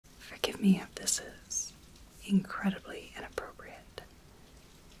me if this is incredibly inappropriate,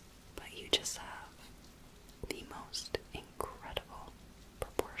 but you just have the most incredible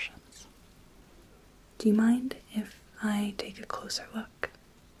proportions. Do you mind if I take a closer look?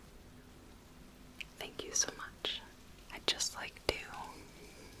 Thank you so much. I'd just like to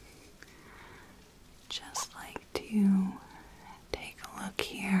take a look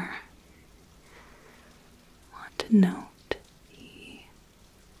here. Want to note the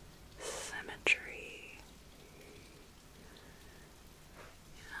symmetry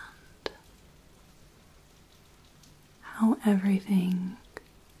and how everything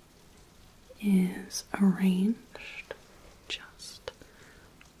is arranged. Just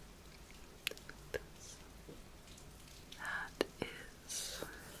this.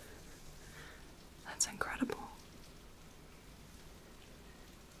 That's incredible.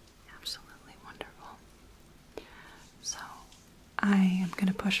 Absolutely wonderful. So I am going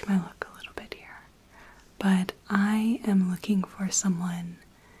to push my luck a little bit here, but I am looking for someone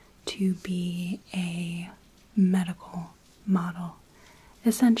to be a medical model,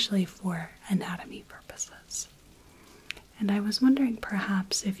 essentially for anatomy purposes. And I was wondering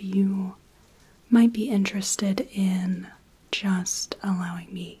perhaps if you might be interested in just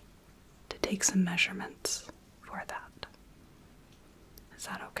allowing me to take some measurements for that. Is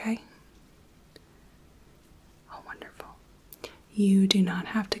that okay? Oh, wonderful. You do not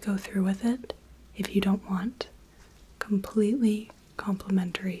have to go through with it if you don't want. Completely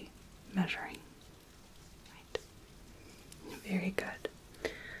complimentary measuring. Right. Very good.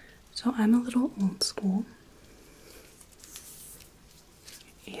 So I'm a little old school,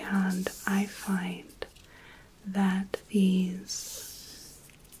 and I find that these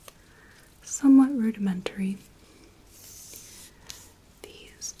somewhat rudimentary,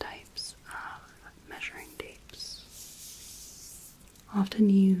 these types of measuring tapes, often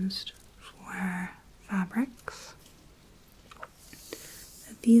used for fabrics,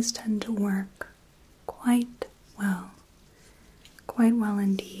 that these tend to work quite well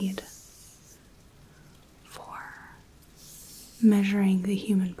indeed for measuring the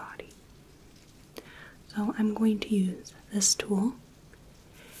human body. So I'm going to use this tool,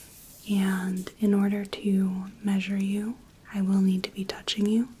 and in order to measure you, I will need to be touching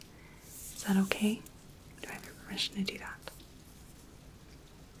you. Is that okay? Do I have your permission to do that?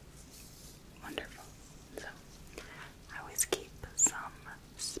 Wonderful. So I always keep some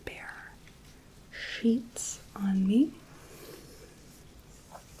spare sheets on me.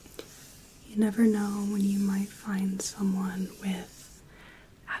 You never know when you might find someone with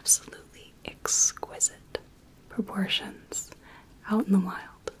absolutely exquisite proportions out in the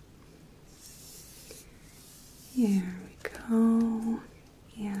wild. Here we go,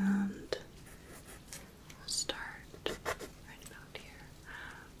 and we'll start right about here.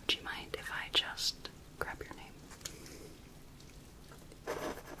 Would you mind if I just grab your name?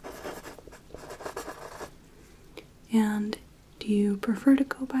 And do you prefer to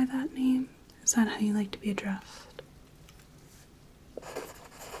go by that name? Is that how you like to be addressed?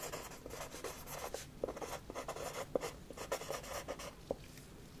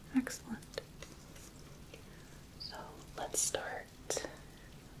 Excellent. So let's start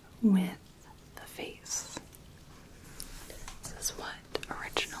with the face. This is what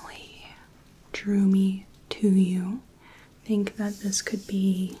originally drew me to you. I think that this could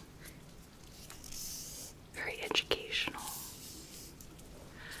be very educational.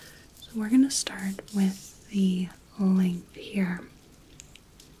 So we're going to start with the length here.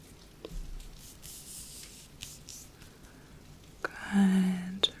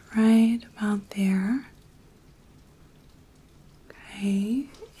 Good, right about there. Okay,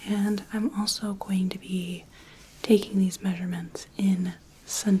 and I'm also going to be taking these measurements in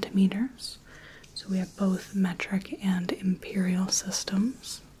centimeters. So we have both metric and imperial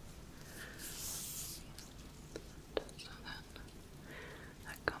systems.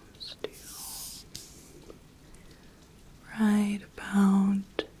 Right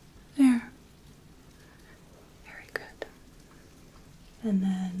about there. Very good. And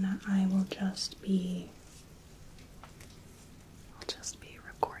then I'll just be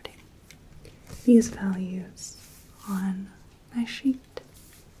recording these values on my sheet.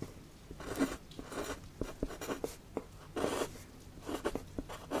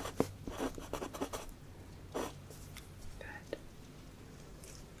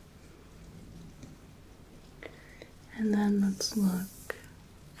 And then let's look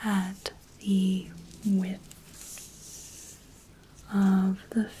at the width of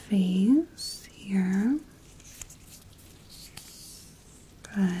the face here.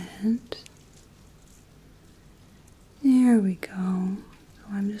 Good. There we go.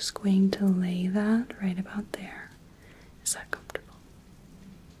 just going to lay that right about there. Is that comfortable?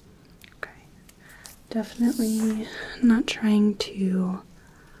 Okay. Definitely not trying to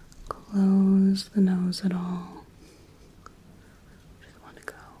close the nose at all. Just want to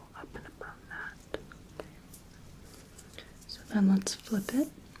go up and above that. Okay. So then let's flip it.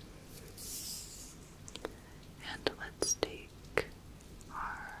 And let's take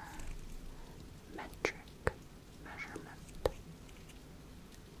our metric measurement.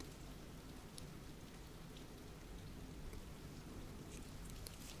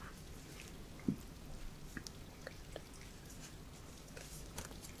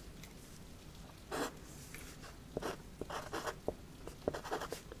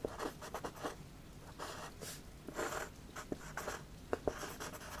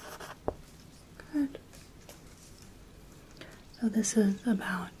 Good. So this is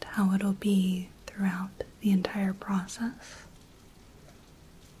about how it'll be throughout the entire process.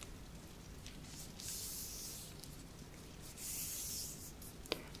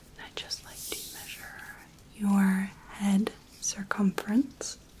 I just like to measure your head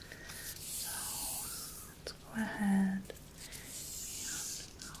circumference. So let's go ahead and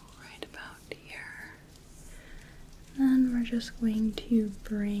go right about here. And then we're just going to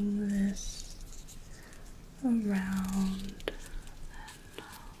bring this around.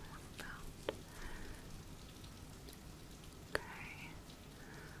 Okay,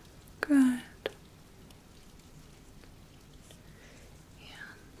 good. And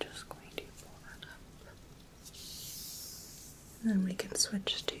just going to pull that up. And then we can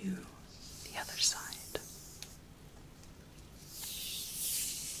switch to the other side.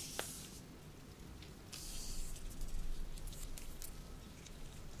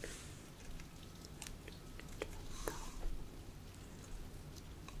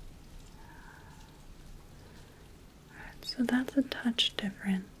 So that's a touch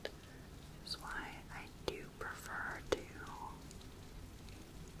different, which is why I do prefer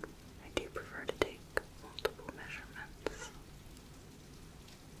to take multiple measurements.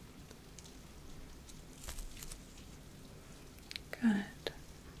 Good.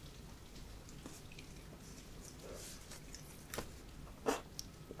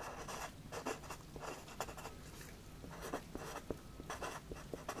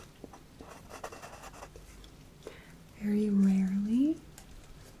 Very rarely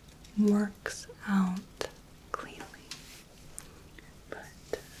works out cleanly, but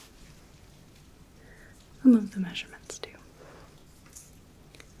some of the measurements do. Let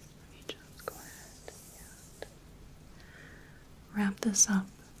me just go ahead and wrap this up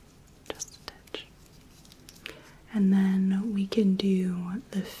just a touch. And then we can do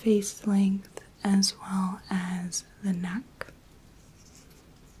the face length as well as the neck.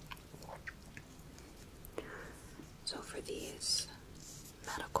 So for these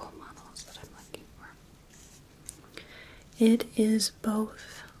medical models that I'm looking for, it is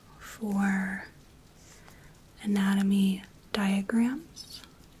both for anatomy diagrams,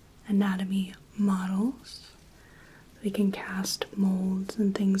 anatomy models. We can cast molds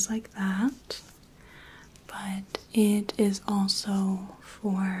and things like that, but it is also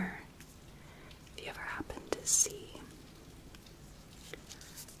for, if you ever happen to see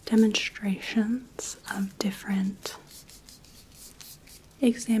demonstrations of different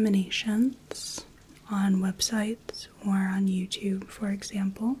examinations on websites or on YouTube, for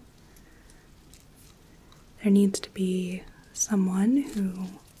example. There needs to be someone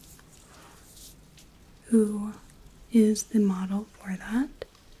who is the model for that.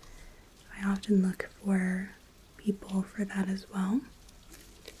 I often look for people for that as well,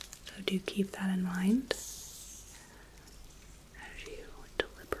 so do keep that in mind as you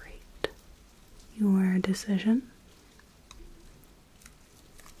deliberate your decision.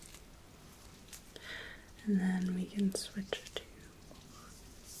 And then we can switch to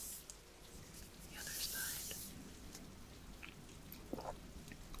the other side.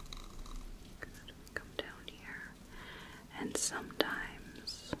 Good. Come down here, and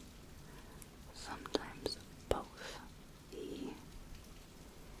sometimes both the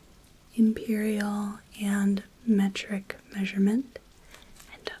imperial and metric measurement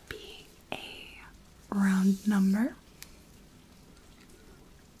end up being a round number.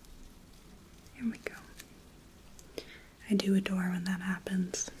 Here we go. I do adore when that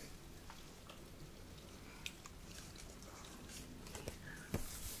happens.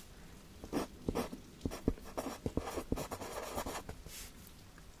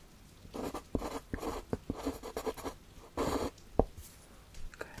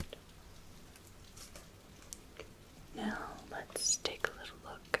 Good. Now let's take a little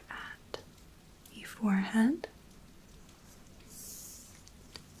look at the forehead.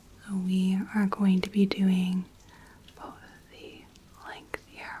 So we are going to be doing both the length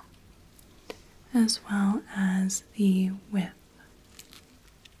here as well as the width.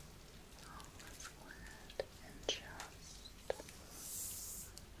 Let's go ahead and just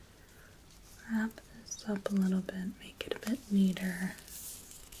wrap this up a little bit, make it a bit neater,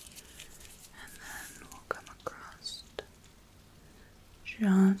 and then we'll come across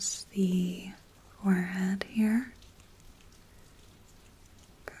just the forehead here.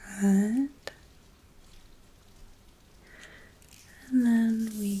 Good. And then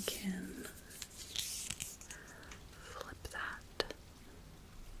we can flip that.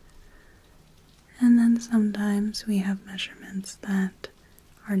 And then sometimes we have measurements that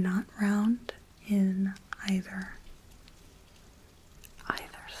are not round in either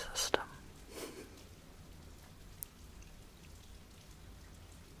system.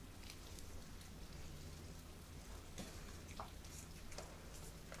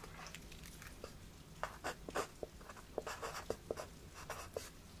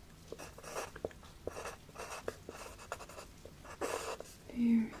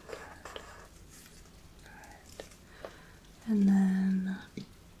 Very good. Good. And then,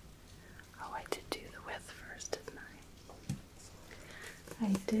 oh, I did do the width first, didn't I?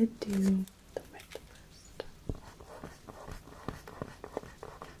 I did do the width first.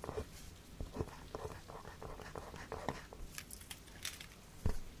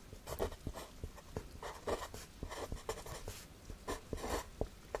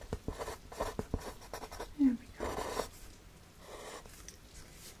 There we go.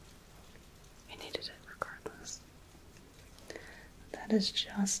 We needed it regardless. That is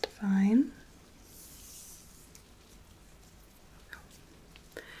just fine.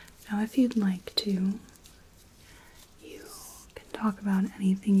 Now, if you'd like to, you can talk about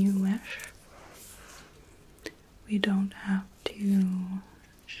anything you wish. We don't have to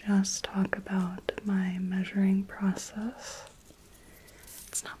just talk about my measuring process.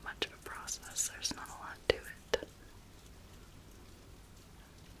 It's not much of a process, there's not a lot to it.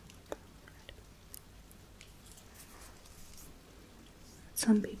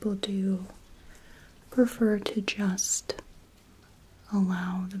 Some people do prefer to just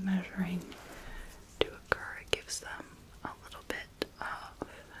allow the measuring to occur. It gives them a little bit of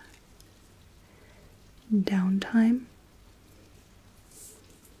downtime.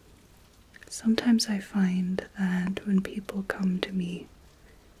 Sometimes I find that when people come to me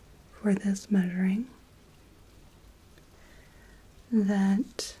for this measuring,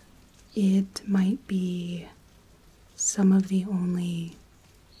 that it might be some of the only,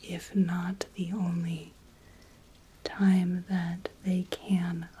 if not the only, time that they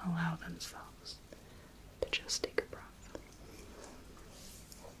can allow themselves to just take a breath.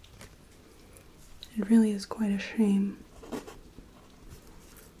 It really is quite a shame.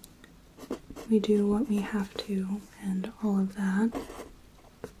 We do what we have to and all of that.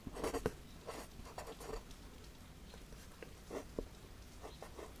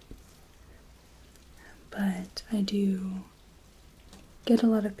 But I do get a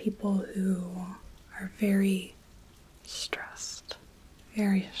lot of people who are very stressed,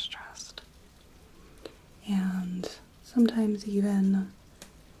 and sometimes even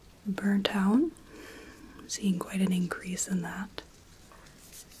burnt out. I'm seeing quite an increase in that.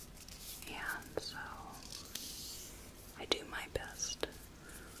 And so I do my best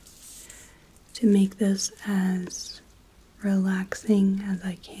to make this as relaxing as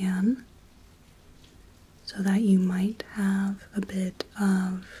I can, so that you might have a bit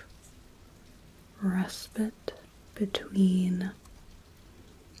of respite between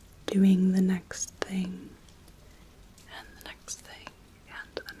doing the next thing and the next thing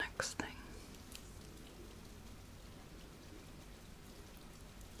and the next thing.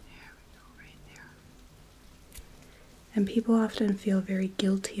 There we go, right there. And people often feel very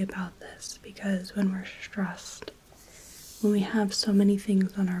guilty about this because when we're stressed, when we have so many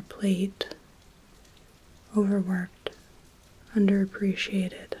things on our plate, overworked,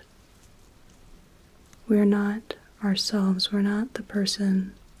 underappreciated, we're not ourselves, we're not the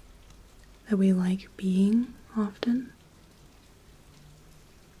person that we like being often.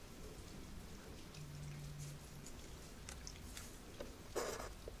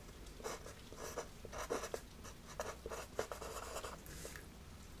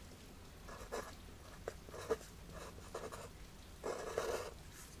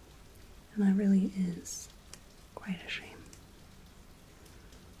 And that really is quite a shame.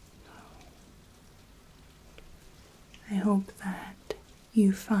 I hope that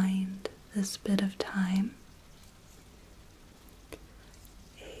you find this bit of time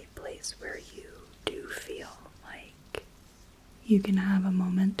a place where you do feel like you can have a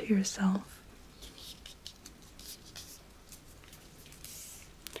moment to yourself.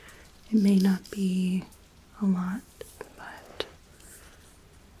 It may not be a lot, but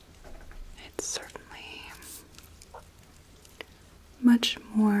it's certainly much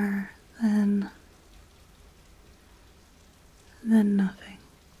more than nothing.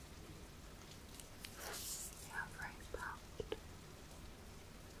 Yeah, right about.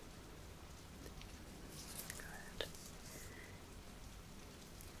 Good.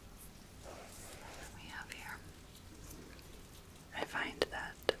 What we have here. I find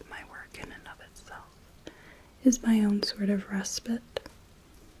that my work in and of itself is my own sort of respite.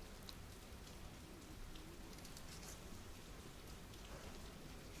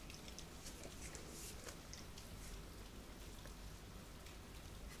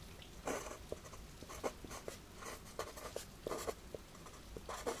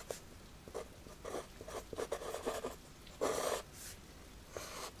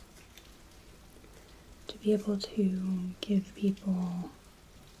 To be able to give people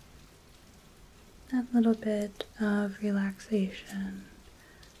that little bit of relaxation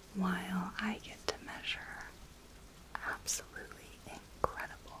while I get to measure absolutely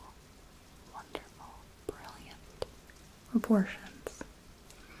incredible, wonderful, brilliant proportions.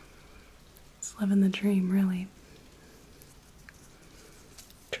 It's living the dream, really.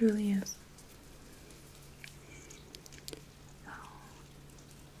 It truly is.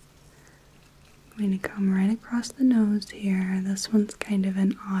 I'm going to come right across the nose here. This one's kind of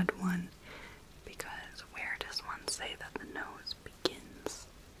an odd one because where does one say that the nose begins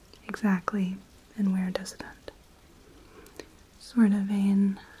exactly and where does it end? Sort of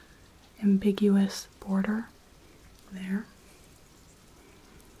an ambiguous border there.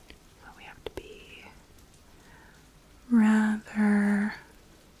 So we have to be rather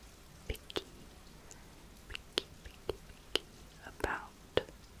picky about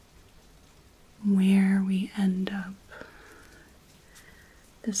where we end up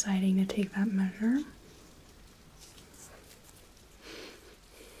deciding to take that measure.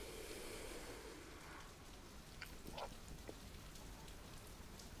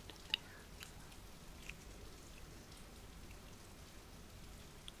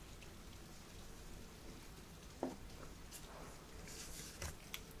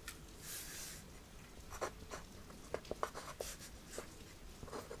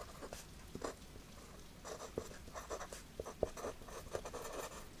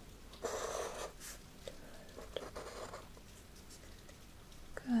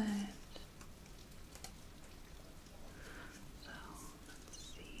 Good. So let's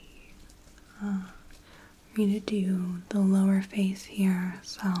see. I'm going to do the lower face here,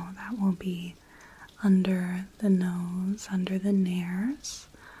 so that will be under the nose, under the nares,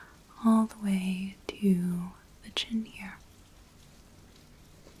 all the way to the chin here.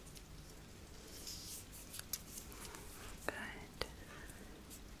 Good.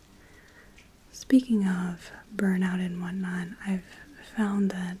 Speaking of burnout and whatnot, I've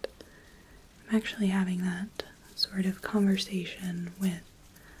found that I'm actually having that sort of conversation with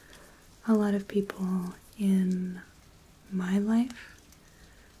a lot of people in my life,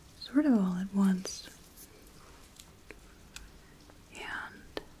 sort of all at once.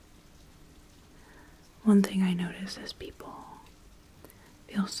 And one thing I notice is people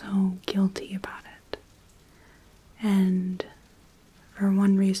feel so guilty about it. And for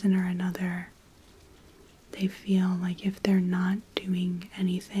one reason or another, they feel like if they're not doing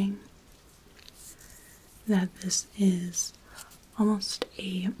anything, that this is almost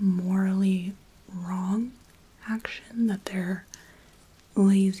a morally wrong action, that they're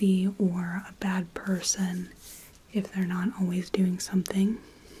lazy or a bad person if they're not always doing something.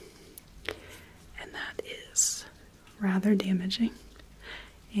 And that is rather damaging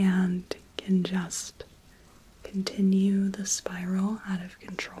and can just continue the spiral out of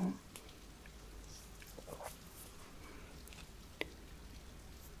control.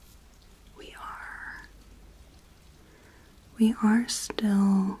 We are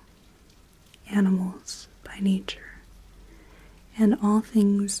still animals by nature, and all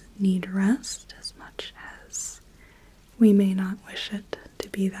things need rest as much as we may not wish it to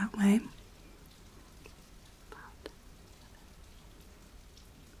be that way.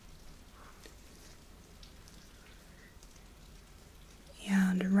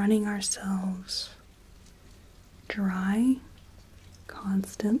 And running ourselves dry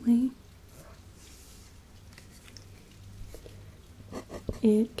constantly,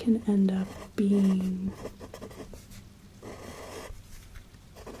 it can end up being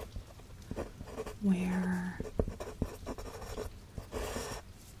where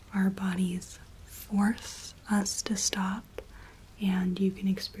our bodies force us to stop and you can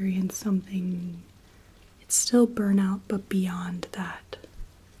experience something. It's still burnout, but beyond that.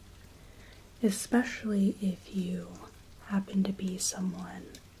 Especially if you happen to be someone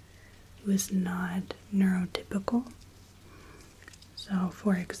who is not neurotypical. So,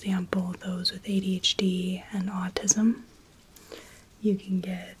 for example, those with ADHD and autism, you can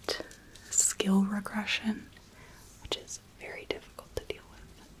get skill regression, which is very difficult to deal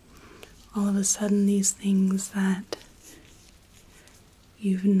with. All of a sudden, these things that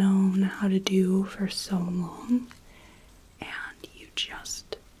you've known how to do for so long, and you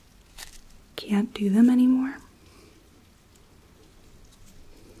just can't do them anymore.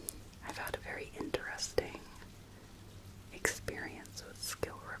 I've had a very interesting experience with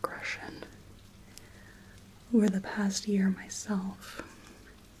skill regression over the past year myself.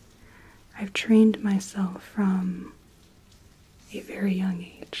 I've trained myself from a very young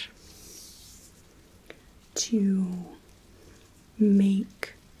age to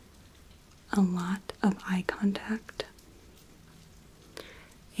make a lot of eye contact,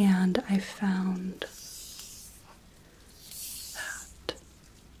 and I found that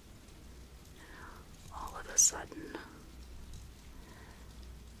all of a sudden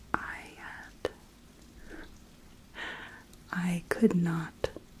I could not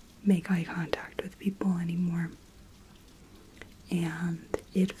make eye contact with people anymore, and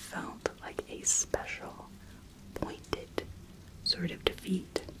it felt like a special, pointed sort of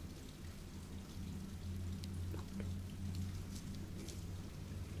defeat.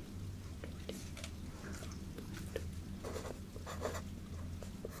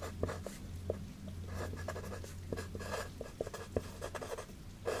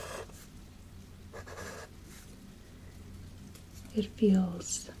 It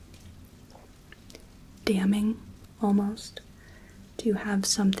feels damning, almost, to have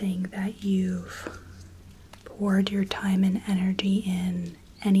something that you've poured your time and energy in,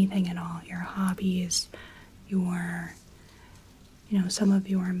 anything at all, your hobbies, your, some of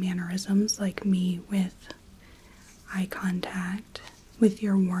your mannerisms, like me with eye contact, with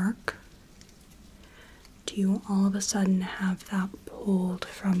your work, to all of a sudden have that pulled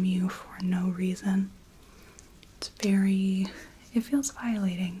from you for no reason. It feels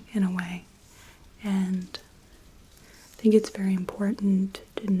violating in a way, and I think it's very important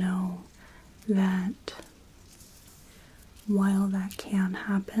to know that while that can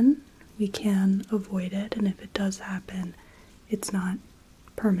happen, we can avoid it, and if it does happen, it's not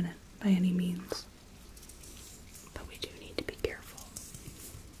permanent by any means. But we do need to be careful.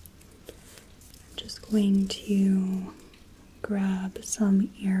 I'm just going to grab some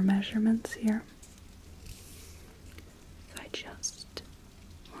ear measurements here. I just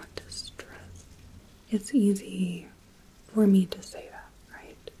want to stress. It's easy for me to say that,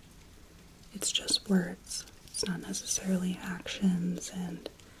 right? It's just words. It's not necessarily actions, and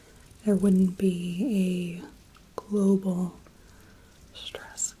there wouldn't be a global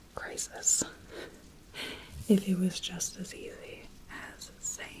stress crisis if it was just as easy as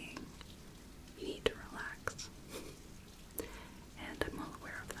saying you need to relax. And I'm well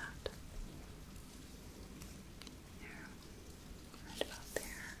aware of that. There. Right about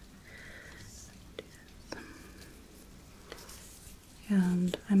there.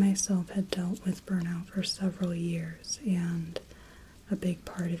 And I myself had dealt with burnout for several years, and a big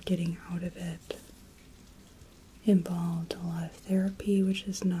part of getting out of it involved a lot of therapy, which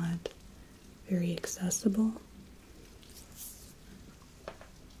is not very accessible.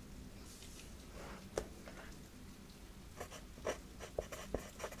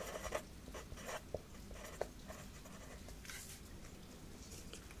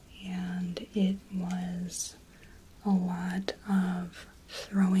 And it was a lot of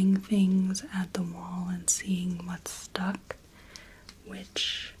throwing things at the wall and seeing what's stuck,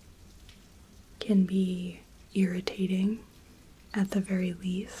 which can be irritating at the very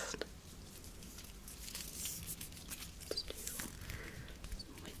least. Let's do some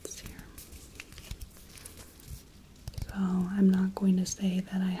lights here. So I'm not going to say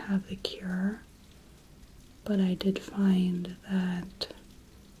that I have the cure, but I did find that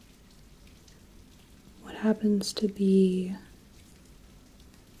what happens to be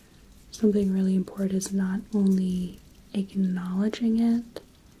something really important is not only acknowledging it,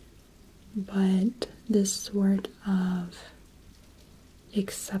 but this sort of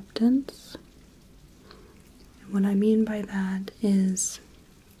acceptance. And what I mean by that is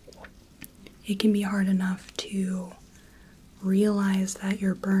it can be hard enough to realize that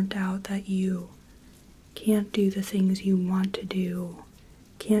you're burnt out, that you can't do the things you want to do,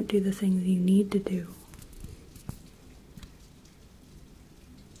 can't do the things you need to do.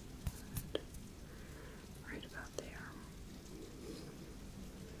 Right about there.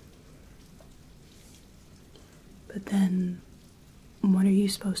 but then what are you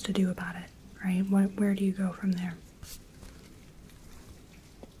supposed to do about it, right? Where do you go from there?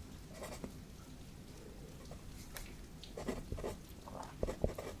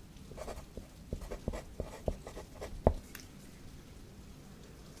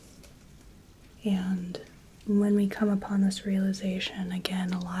 And when we come upon this realization,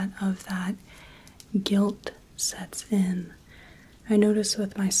 again, a lot of that guilt sets in. I notice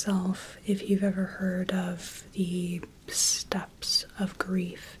with myself, if you've ever heard of the steps of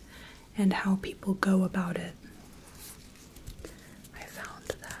grief and how people go about it, I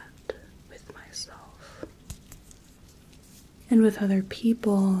found that with myself. And with other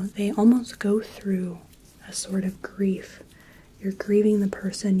people, they almost go through a sort of grief. You're grieving the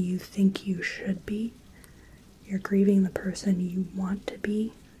person you think you should be. You're grieving the person you want to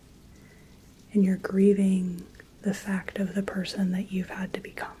be. And you're grieving the fact of the person that you've had to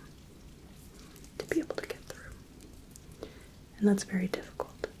become to be able to get through. And that's very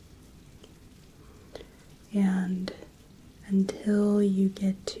difficult. And until you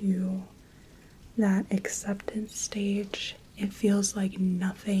get to that acceptance stage, it feels like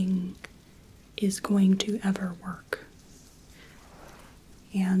nothing is going to ever work.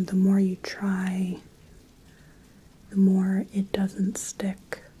 And the more you try, the more it doesn't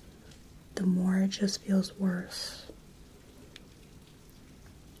stick, the more it just feels worse.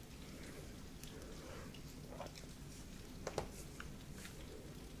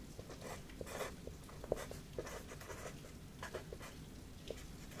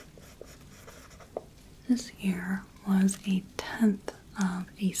 This ear was 1/10 of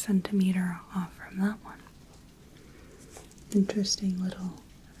a centimeter off from that one. Interesting little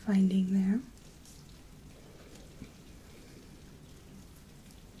finding there.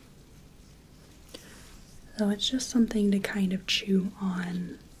 So it's just something to kind of chew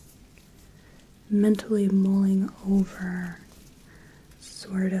on, mentally mulling over,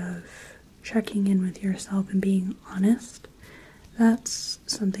 sort of checking in with yourself and being honest. That's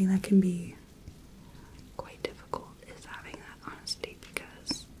something that can be quite difficult, is having that honesty,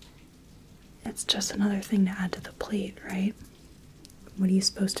 because it's just another thing to add to the plate, right? What are you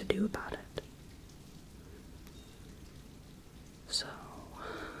supposed to do about it? So,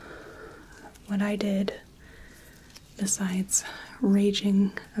 what I did, besides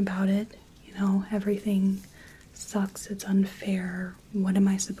raging about it, everything sucks, it's unfair, what am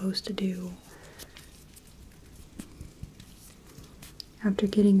I supposed to do? After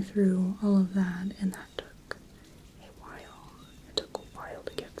getting through all of that, and that took a while, it took a while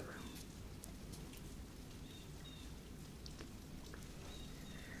to get through.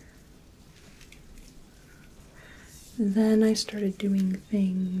 Then I started doing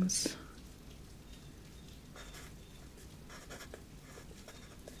things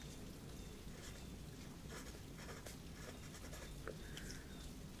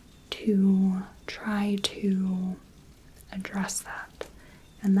to try to address that.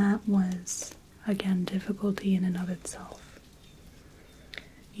 And that was, again, difficulty in and of itself.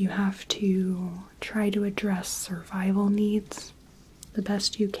 You have to try to address survival needs the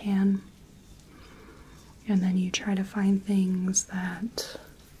best you can. And then you try to find things that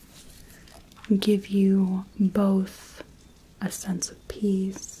give you both a sense of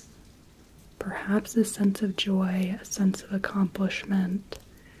peace, perhaps a sense of joy, a sense of accomplishment,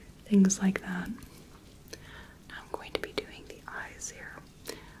 things like that. Now I'm going to be doing the eyes here.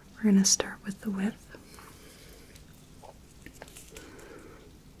 We're going to start with the width.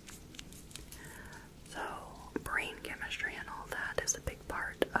 So, brain chemistry and all that is a big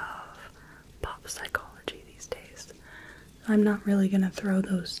part of pop psychology these days. I'm not really going to throw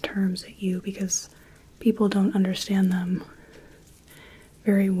those terms at you because people don't understand them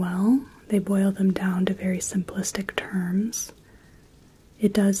very well. They boil them down to very simplistic terms.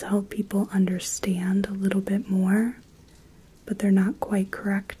 It does help people understand a little bit more, but they're not quite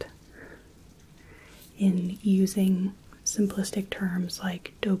correct in using simplistic terms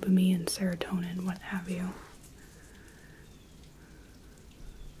like dopamine, serotonin, what have you.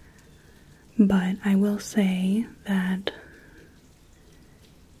 But I will say that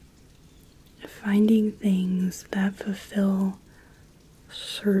finding things that fulfill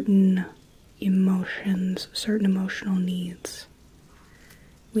certain emotions, certain emotional needs.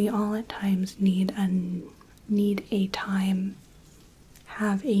 We all at times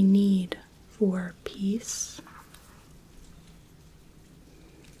have a need for peace.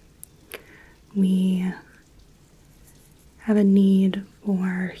 We have a need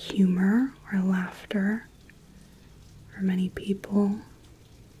for humor or laughter for many people.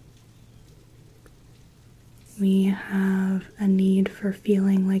 We have a need for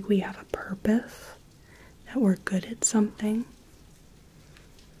feeling like we have a purpose, that we're good at something,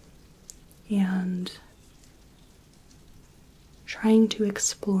 and trying to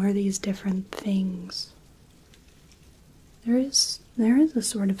explore these different things. There is a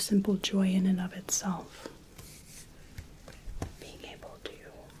sort of simple joy in and of itself. Being able to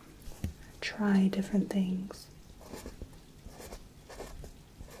try different things.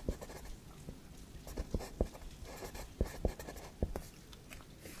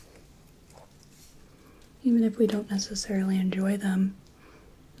 Even if we don't necessarily enjoy them,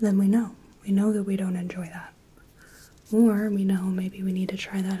 then we know. We know that we don't enjoy that. Or we know maybe we need to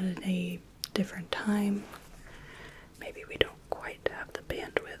try that at a different time. Maybe we don't quite have the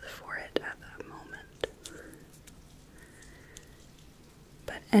bandwidth for it at that moment.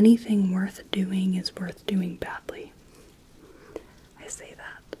 But anything worth doing is worth doing badly. I say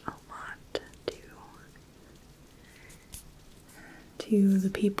that a lot to the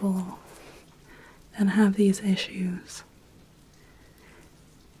people that have these issues.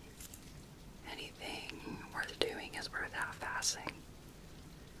 Anything worth doing is worth half-assing.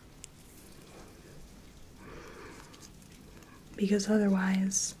 Because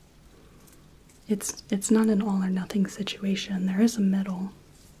otherwise, it's not an all or nothing situation. There is a middle.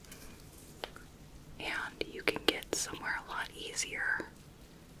 And you can get somewhere a lot easier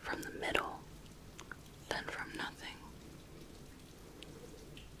from the middle than from nothing.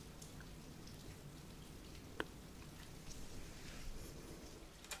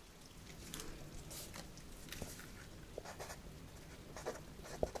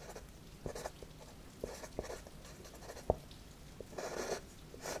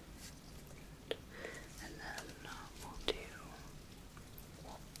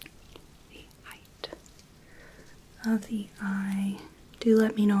 Of the eye. Do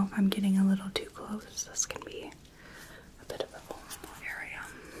let me know if I'm getting a little too close. This can be a bit of a vulnerable area.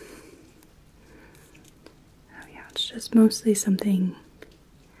 Oh yeah, it's just mostly something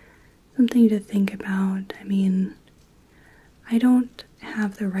to think about. I mean, I don't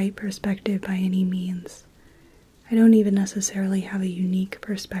have the right perspective by any means. I don't even necessarily have a unique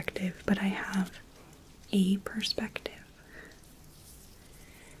perspective, but I have a perspective.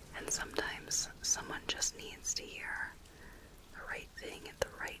 And sometimes someone just needs to hear the right thing at the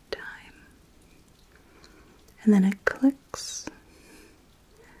right time. And then it clicks.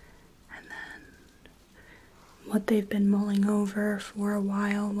 And then what they've been mulling over for a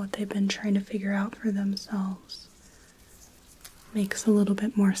while, what they've been trying to figure out for themselves, makes a little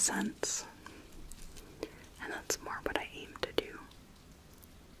bit more sense. And that's more what I aim to do.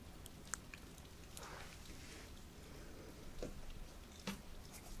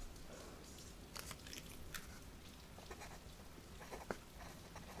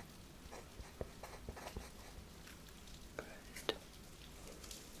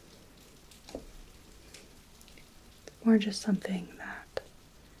 Or just something that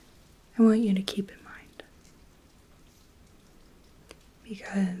I want you to keep in mind.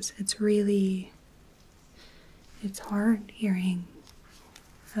 Because it's hard hearing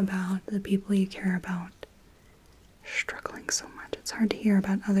about the people you care about struggling so much. It's hard to hear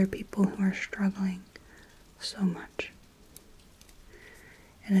about other people who are struggling so much.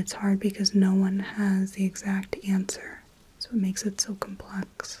 And it's hard because no one has the exact answer, so it makes it so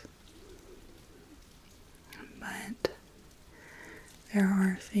complex. But there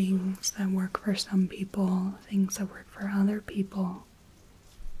are things that work for some people, things that work for other people.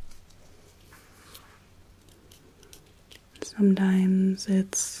 Sometimes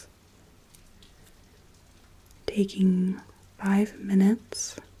it's taking 5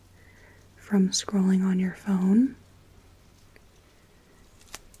 minutes from scrolling on your phone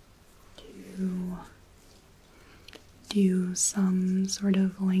to do some sort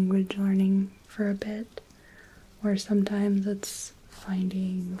of language learning for a bit. Or sometimes it's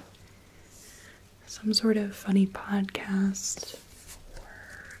finding some sort of funny podcast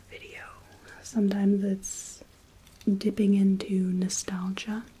or video. Sometimes it's dipping into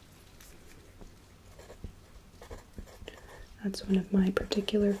nostalgia. That's one of my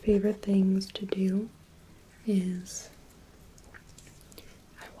particular favorite things to do. Is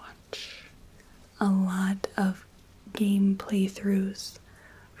I watch a lot of game playthroughs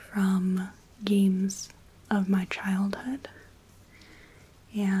from games of my childhood,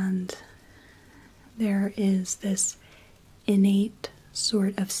 and there is this innate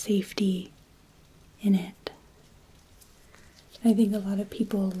sort of safety in it. I think a lot of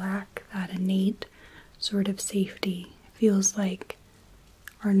people lack that innate sort of safety. It feels like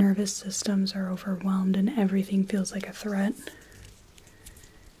our nervous systems are overwhelmed and everything feels like a threat.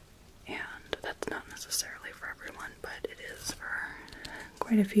 And that's not necessarily for everyone, but it is for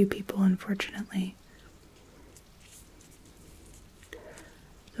quite a few people, unfortunately.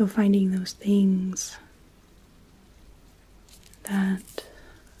 So finding those things that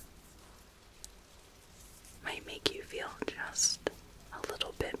might make you feel just a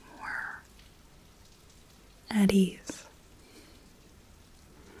little bit more at ease.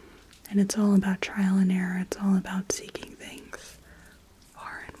 And it's all about trial and error. It's all about seeking things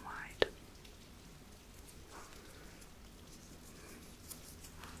far and wide.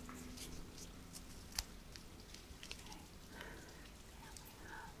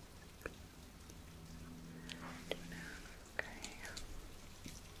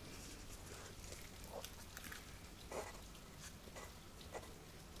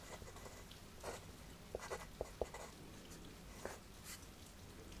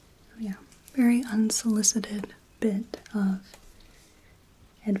 Yeah, very unsolicited bit of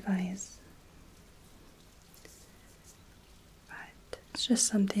advice. But it's just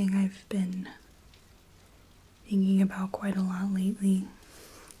something I've been thinking about quite a lot lately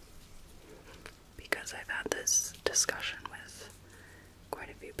because I've had this discussion with quite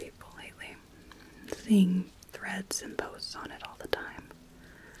a few people lately, seeing threads and posts on it all the time.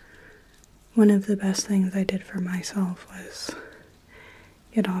 One of the best things I did for myself was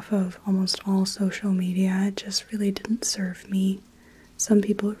get off of almost all social media. It just really didn't serve me. Some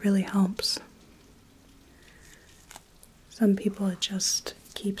people it really helps. Some people it just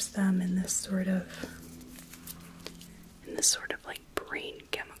keeps them in this sort of like brain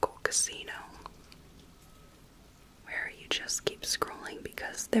chemical casino where you just keep scrolling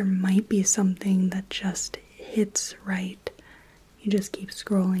because there might be something that just hits right. You just keep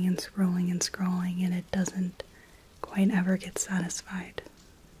scrolling and scrolling and scrolling and it doesn't quite ever get satisfied.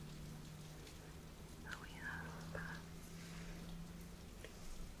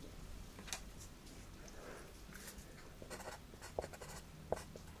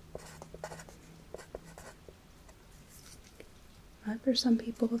 But for some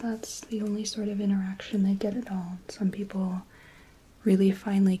people, that's the only sort of interaction they get at all. Some people really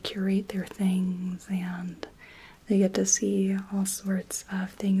finely curate their things and they get to see all sorts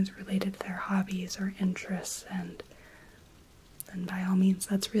of things related to their hobbies or interests, and by all means,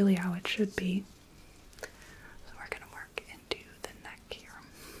 that's really how it should be. So we're going to work into the neck here.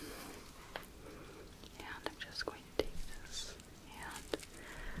 And I'm just going to take this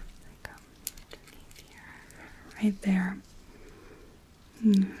and come underneath here, right there.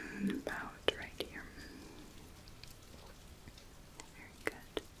 About right here. Very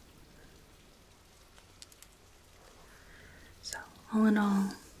good. So, all in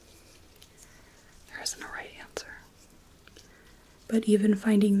all, there isn't a right answer. But even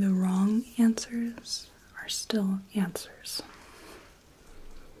finding the wrong answers are still answers.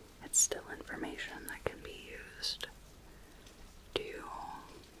 It's still information that can be used to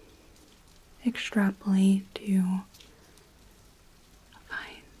extrapolate, to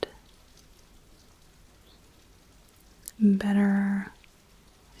better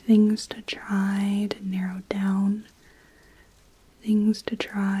things to try, to narrow down things to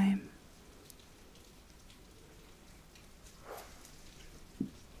try.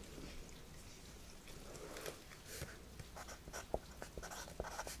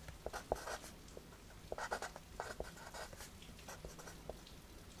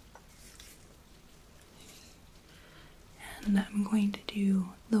 And I'm going to do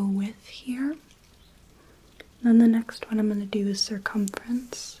the width here. Then the next one I'm going to do is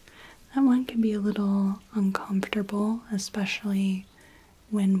circumference. That one can be a little uncomfortable, especially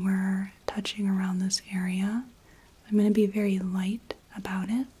when we're touching around this area. I'm going to be very light about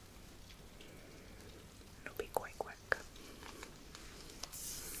it. It'll be quite quick.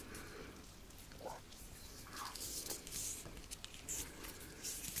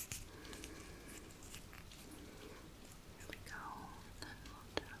 Here we go.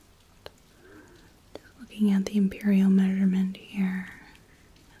 Just looking at the imperial measurement here.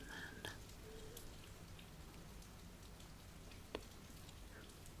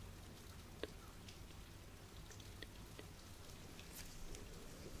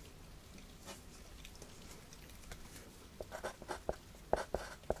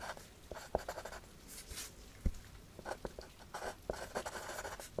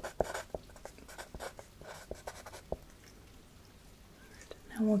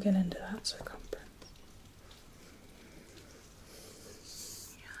 Now we'll get into that circumference.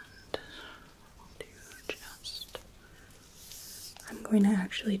 And I'll do just, I'm going to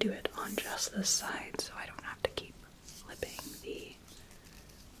actually do it on just this side so I don't have to keep flipping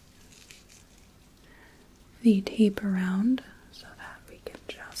the tape around, so that we can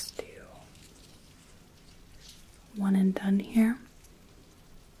just do one and done here.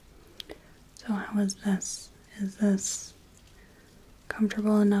 So how is this? Is this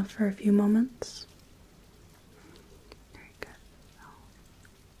comfortable enough for a few moments? Very good.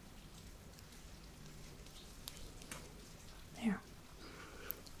 There.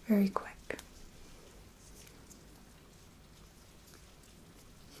 Very quick.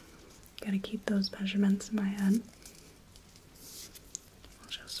 Gotta keep those measurements in my head. I'll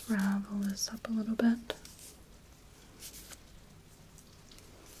just ravel this up a little bit.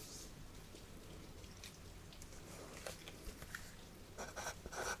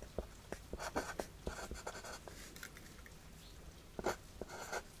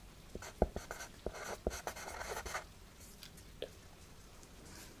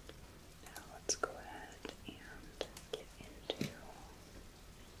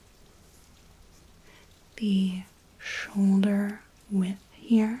 The shoulder width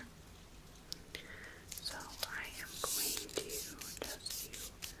here. So I am going to just do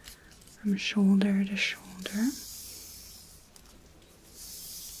from shoulder to shoulder.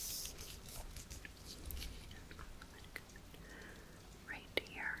 Right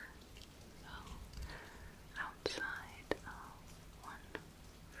here. So outside of one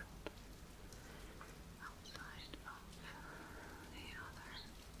shoulder. Outside of the other.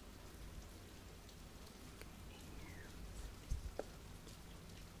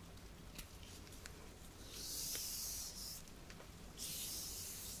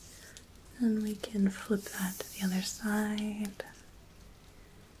 And we can flip that to the other side.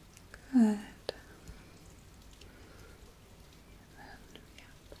 Good.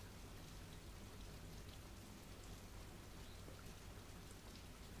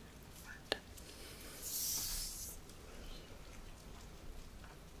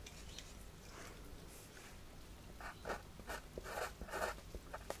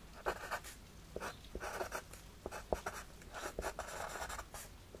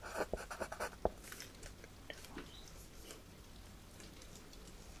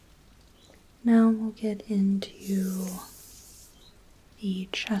 Now we'll get into the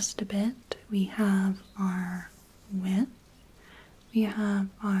chest a bit. We have our width, we have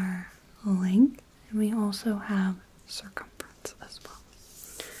our length, and we also have circumference as well.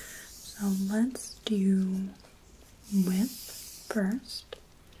 So let's do width first.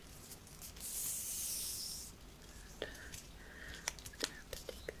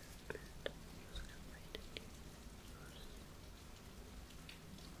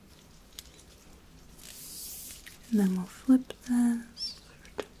 And then we'll flip this.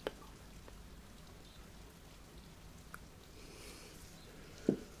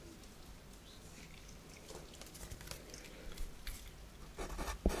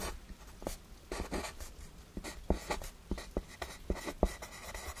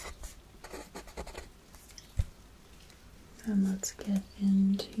 And let's get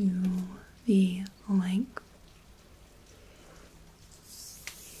into the length.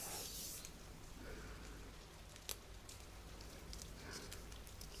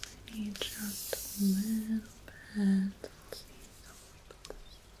 Just a little bit. Let's see.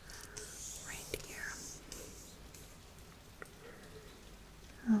 Right here.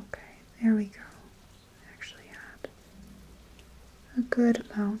 Okay, there we go. Actually had a good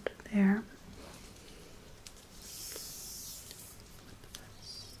amount there.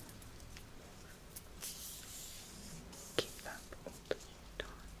 Keep that bolt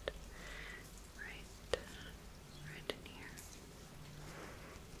taut. Right in here.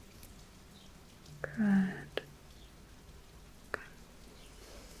 Good. Okay.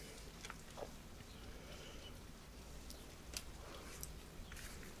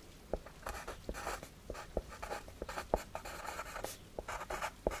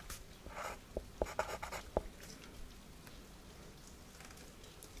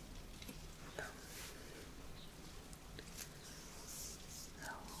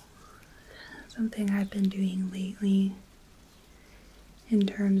 Something I've been doing lately in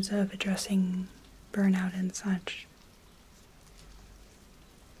terms of addressing burnout and such.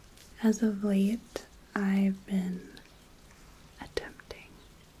 As of late, I've been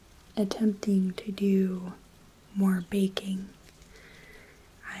attempting to do more baking.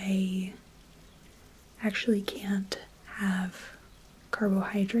 I actually can't have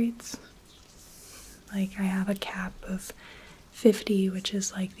carbohydrates. Like, I have a cap of 50, which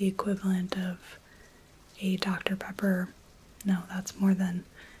is like the equivalent of a Dr. Pepper. No, that's more than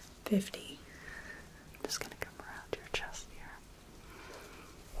 50. I'm just gonna come around your chest here.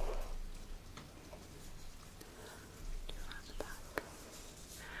 Around the back.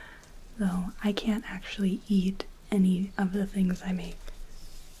 Though I can't actually eat any of the things I make,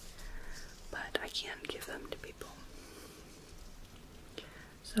 but I can give them to people.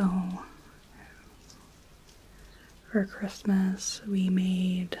 So for Christmas, we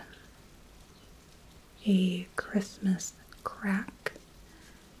made a Christmas crack,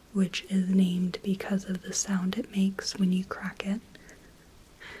 which is named because of the sound it makes when you crack it,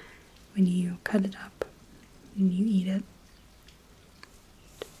 when you cut it up and you eat it.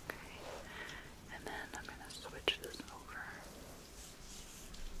 Okay, and then I'm going to switch this over.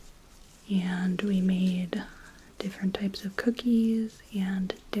 And we made different types of cookies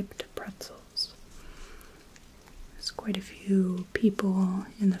and dipped pretzels. There's quite a few people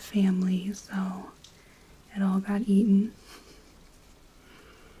in the family, so it all got eaten.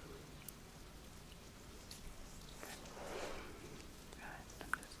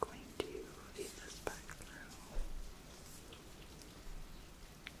 I'm just going to feed this back through.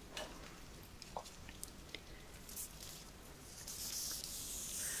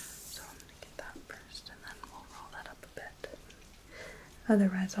 So I'm going to get that first and then we'll roll that up a bit.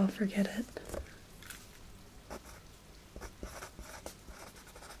 Otherwise I'll forget it.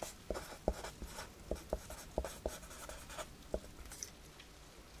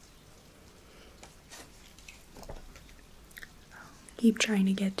 Keep trying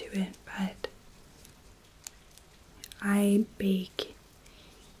to get to it, but I bake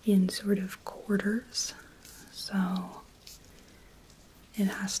in sort of quarters, so it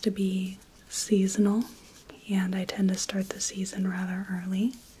has to be seasonal, and I tend to start the season rather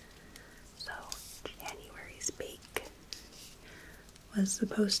early. So January's bake was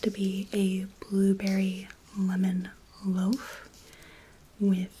supposed to be a blueberry lemon loaf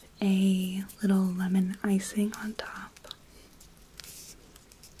with a little lemon icing on top.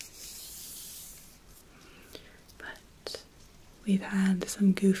 We've had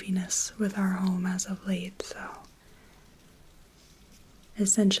some goofiness with our home as of late, so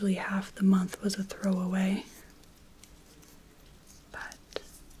essentially half the month was a throwaway. But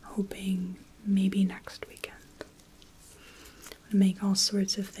hoping maybe next weekend. We make all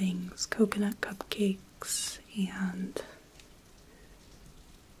sorts of things, coconut cupcakes and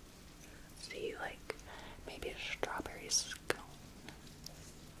like maybe a strawberry scone.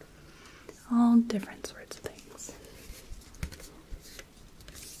 All different sorts of things.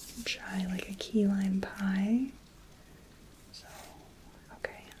 Try like a key lime pie. So,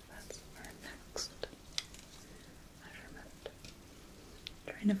 okay, that's our next measurement.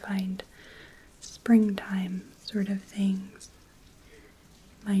 Trying to find springtime sort of things.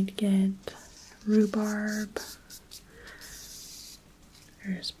 Might get rhubarb.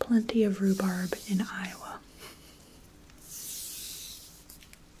 There's plenty of rhubarb in Iowa. So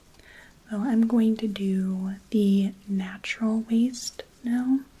I'm going to do the natural waist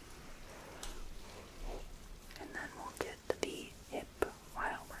now.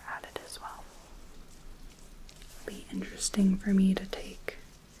 Interesting for me to take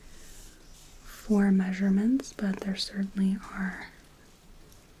 4 measurements, but there certainly are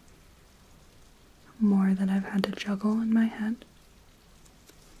more that I've had to juggle in my head.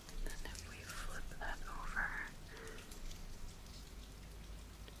 And if we flip that over,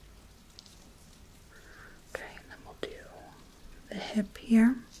 okay, and then we'll do the hip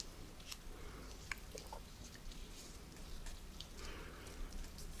here.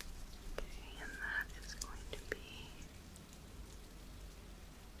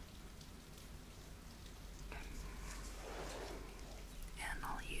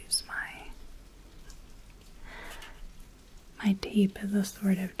 My tape is a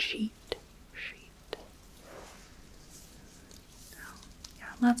sort of cheat sheet. So, yeah,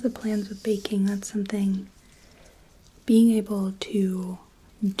 lots of plans with baking. That's something, being able to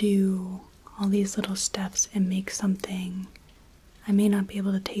do all these little steps and make something. I may not be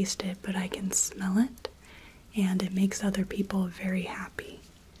able to taste it, but I can smell it, and it makes other people very happy.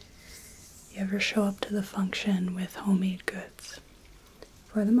 You ever show up to the function with homemade goods?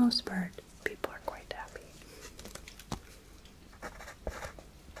 For the most part, people are quite happy.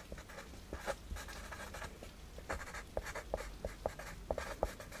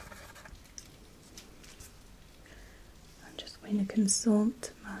 I'm just going to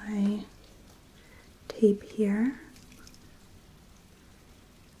consult my tape here.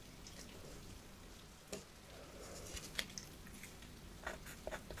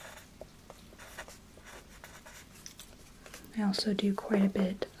 I also do quite a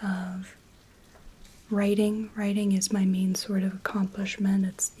bit of writing. Writing is my main sort of accomplishment.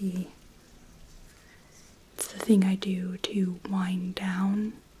 It's the thing I do to wind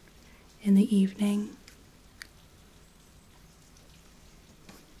down in the evening.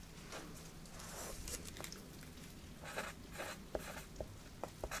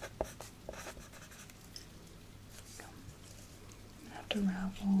 I'm gonna have to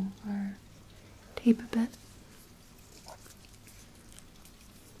ravel our tape a bit.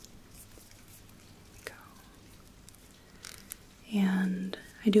 and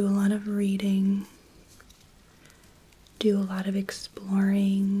I do a lot of reading, do a lot of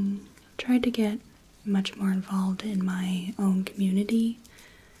exploring, try to get much more involved in my own community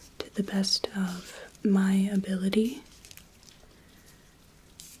to the best of my ability.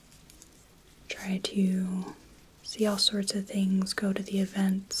 Try to see all sorts of things, go to the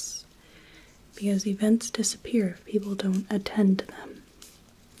events, because events disappear if people don't attend to them.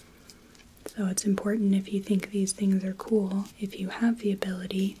 So it's important, if you think these things are cool, if you have the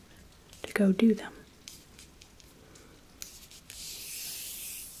ability, to go do them. I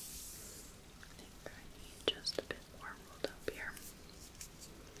think I need just a bit more rolled up here.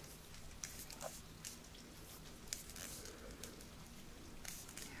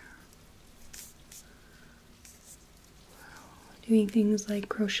 Doing things like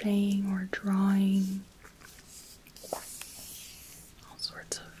crocheting or drawing, all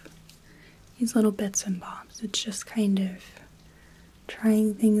sorts of these little bits and bobs. It's just kind of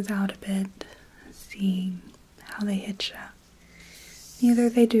trying things out a bit, seeing how they hit you. Either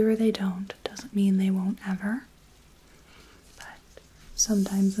they do or they don't. It doesn't mean they won't ever, but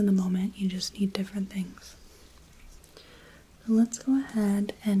sometimes in the moment you just need different things. So let's go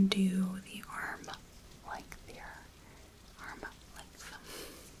ahead and do the arm length here. Arm length.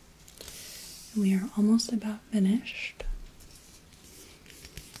 We are almost about finished.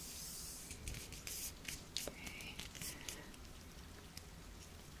 Okay.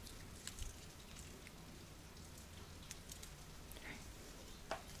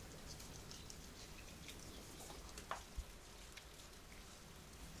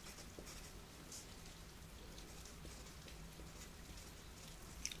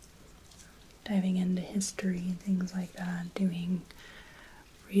 Diving into history and things like that, doing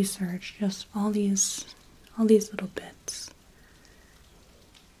research, just all these little bits.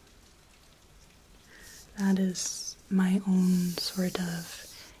 That is my own sort of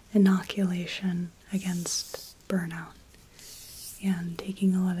inoculation against burnout, and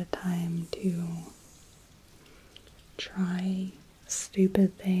taking a lot of time to try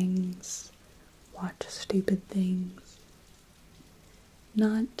stupid things, watch stupid things,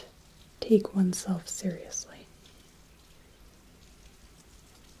 not take oneself seriously.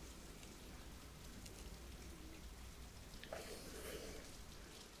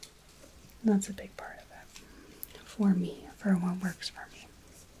 That's a big part of it for me, for what works for me.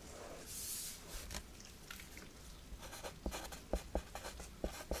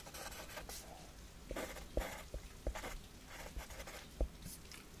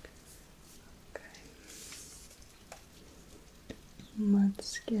 Okay.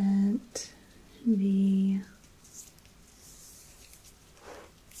 Let's get the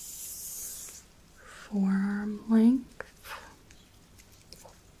forearm length.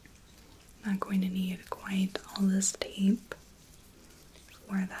 Not going to need quite all this tape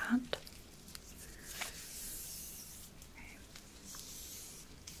for that. Okay.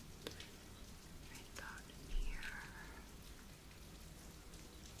 Right about here.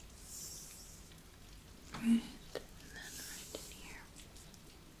 Right, and then right in here.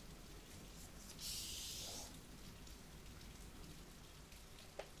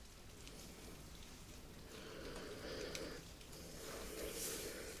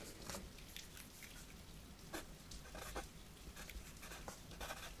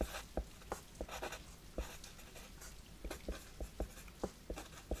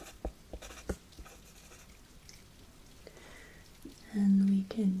 And we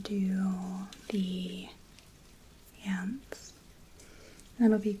can do the hands.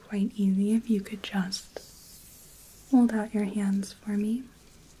 That'll be quite easy if you could just hold out your hands for me.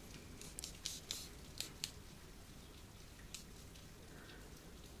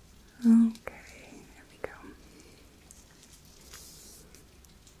 Okay, there we go.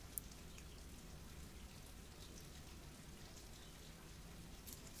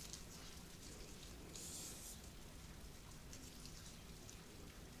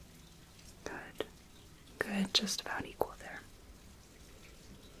 Good. Good, just about equal there.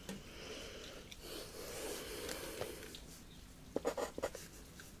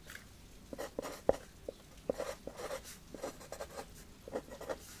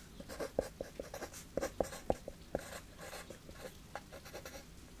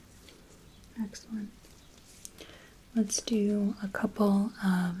 Excellent. Let's do a couple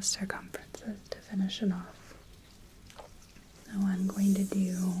of circumferences to finish it off. So I'm going to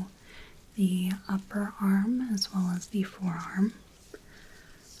do the upper arm as well as the forearm.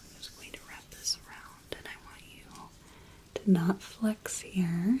 I'm just going to wrap this around, and I want you to not flex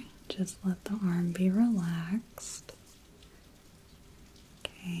here. Just let the arm be relaxed.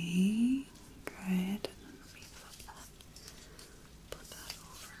 Okay, good. And then let me flip that.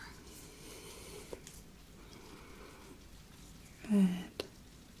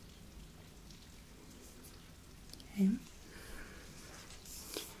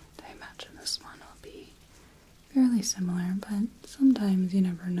 similar, but sometimes you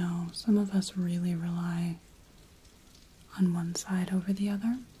never know. Some of us really rely on one side over the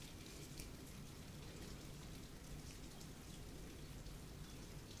other.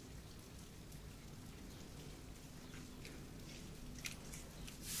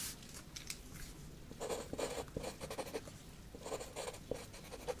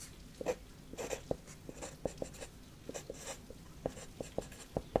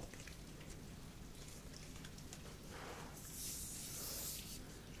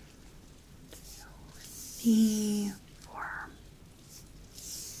 The forearm.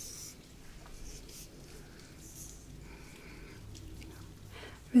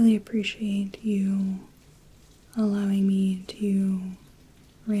 Really appreciate you allowing me to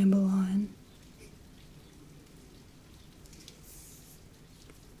ramble on.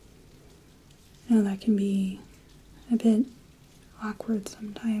 I know that can be a bit awkward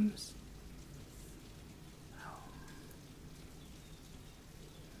sometimes.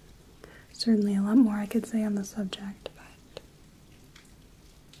 Certainly a lot more I could say on the subject, but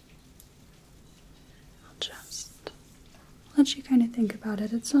I'll just let you kind of think about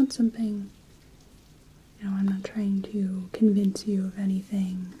it. It's not something, I'm not trying to convince you of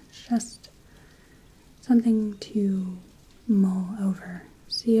anything. It's just something to mull over.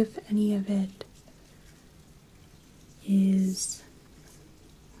 See if any of it is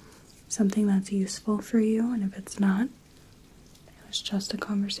something that's useful for you, and if it's not, it's just a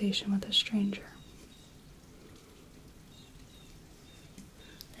conversation with a stranger.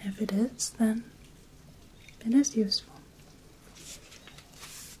 If it is, then it is useful.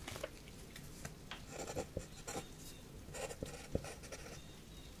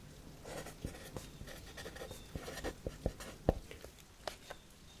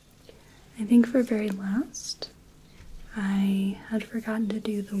 I think for very last, I had forgotten to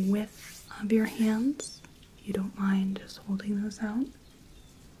do the width of your hands. If you don't mind just holding those out.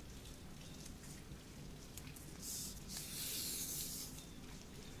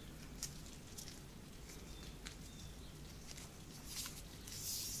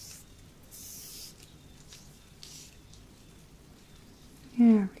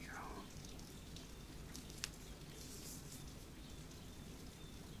 There we go.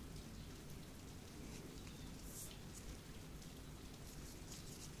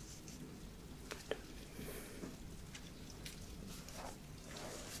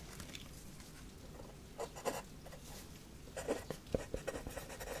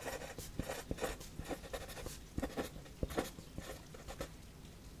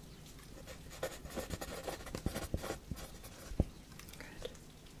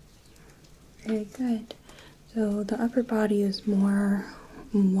 Very good. So the upper body is more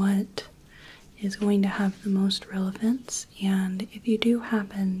what is going to have the most relevance, and if you do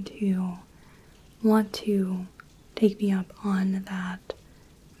happen to want to take me up on that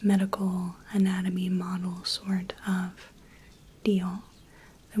medical anatomy model sort of deal,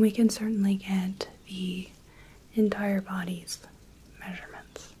 then we can certainly get the entire body's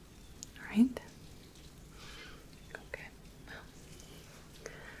measurements. Alright? Okay.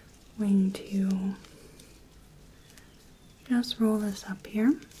 I'm going to just roll this up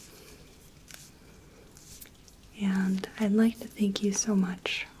here. And I'd like to thank you so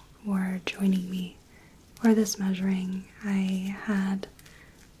much for joining me for this measuring. I had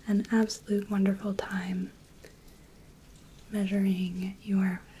an absolute wonderful time measuring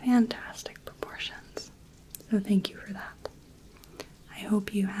your fantastic proportions. So thank you for that. I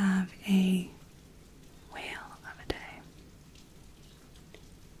hope you have a whale of a day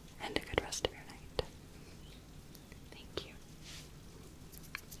and a good rest of your night. Thank you.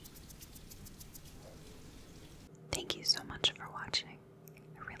 Thank you so much for watching.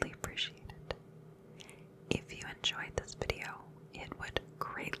 I really appreciate it. If you enjoyed this video, it would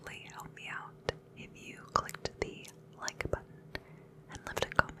greatly help me out if you clicked the like button and left a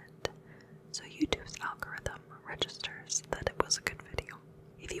comment so YouTube's algorithm registers that it was a good video.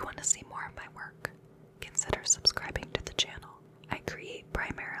 If you want to see more of my work, consider subscribing to the channel. I create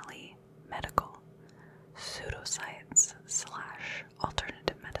primarily medical, pseudoscience /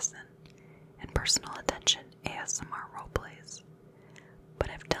 alternative medicine, and personal attention ASMR roleplays. But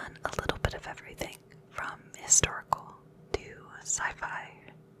I've done a little bit of everything from historical to sci-fi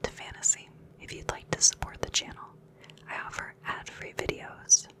to fantasy. If you'd like to support the channel, I offer ad-free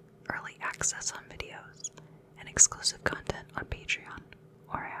videos, early access on videos, and exclusive content on Patreon.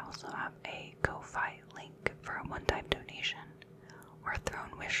 Or I also have a Ko-Fi link for a one-time donation or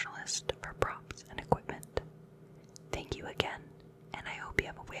throne wish list for props and equipment. Thank you again, and I hope you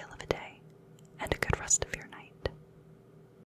have a whale of a day and a good rest of your night.